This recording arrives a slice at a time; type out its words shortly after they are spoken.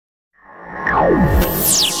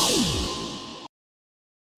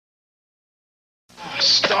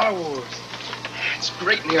Star Wars. It's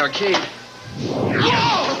great in the arcade.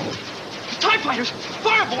 Whoa! TIE fighters!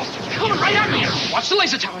 Fireballs! Coming right at me! Watch the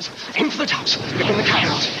laser towers. Aim for the tops. Pick on the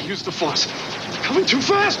capitals. Use the force. They're coming too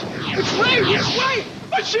fast! Which way? Which way?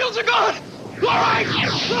 My shields are gone! All right!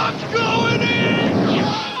 I'm going in!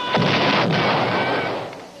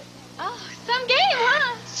 Oh, some game,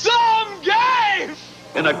 huh? Some game!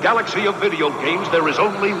 In a galaxy of video games, there is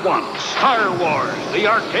only one. Star Wars, the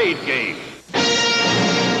arcade game.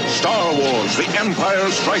 Star Wars, The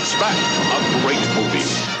Empire Strikes Back. A great movie.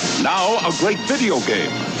 Now a great video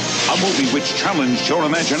game. A movie which challenged your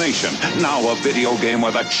imagination. Now a video game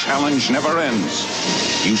where the challenge never ends.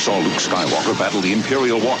 You saw Luke Skywalker battle the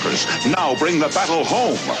Imperial Walkers. Now bring the battle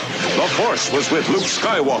home. The Force was with Luke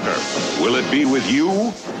Skywalker. Will it be with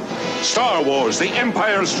you? Star Wars, The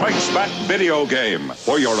Empire Strikes Back video game.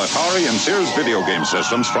 For your Atari and Sears video game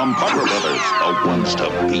systems from Parker Brothers. The ones to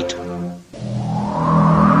beat.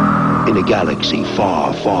 In a galaxy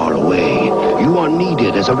far, far away, you are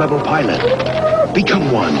needed as a rebel pilot.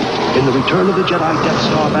 Become one in the Return of the Jedi Death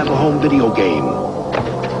Star Battle Home video game.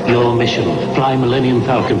 Your mission, fly Millennium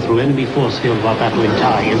Falcon through enemy force field while battling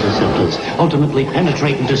TIE interceptors. Ultimately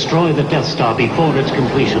penetrate and destroy the Death Star before its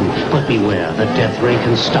completion. But beware, the Death Ray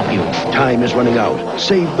can stop you. Time is running out.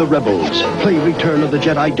 Save the rebels. Play Return of the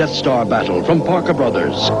Jedi Death Star Battle from Parker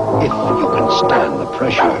Brothers. If you can stand the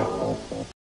pressure.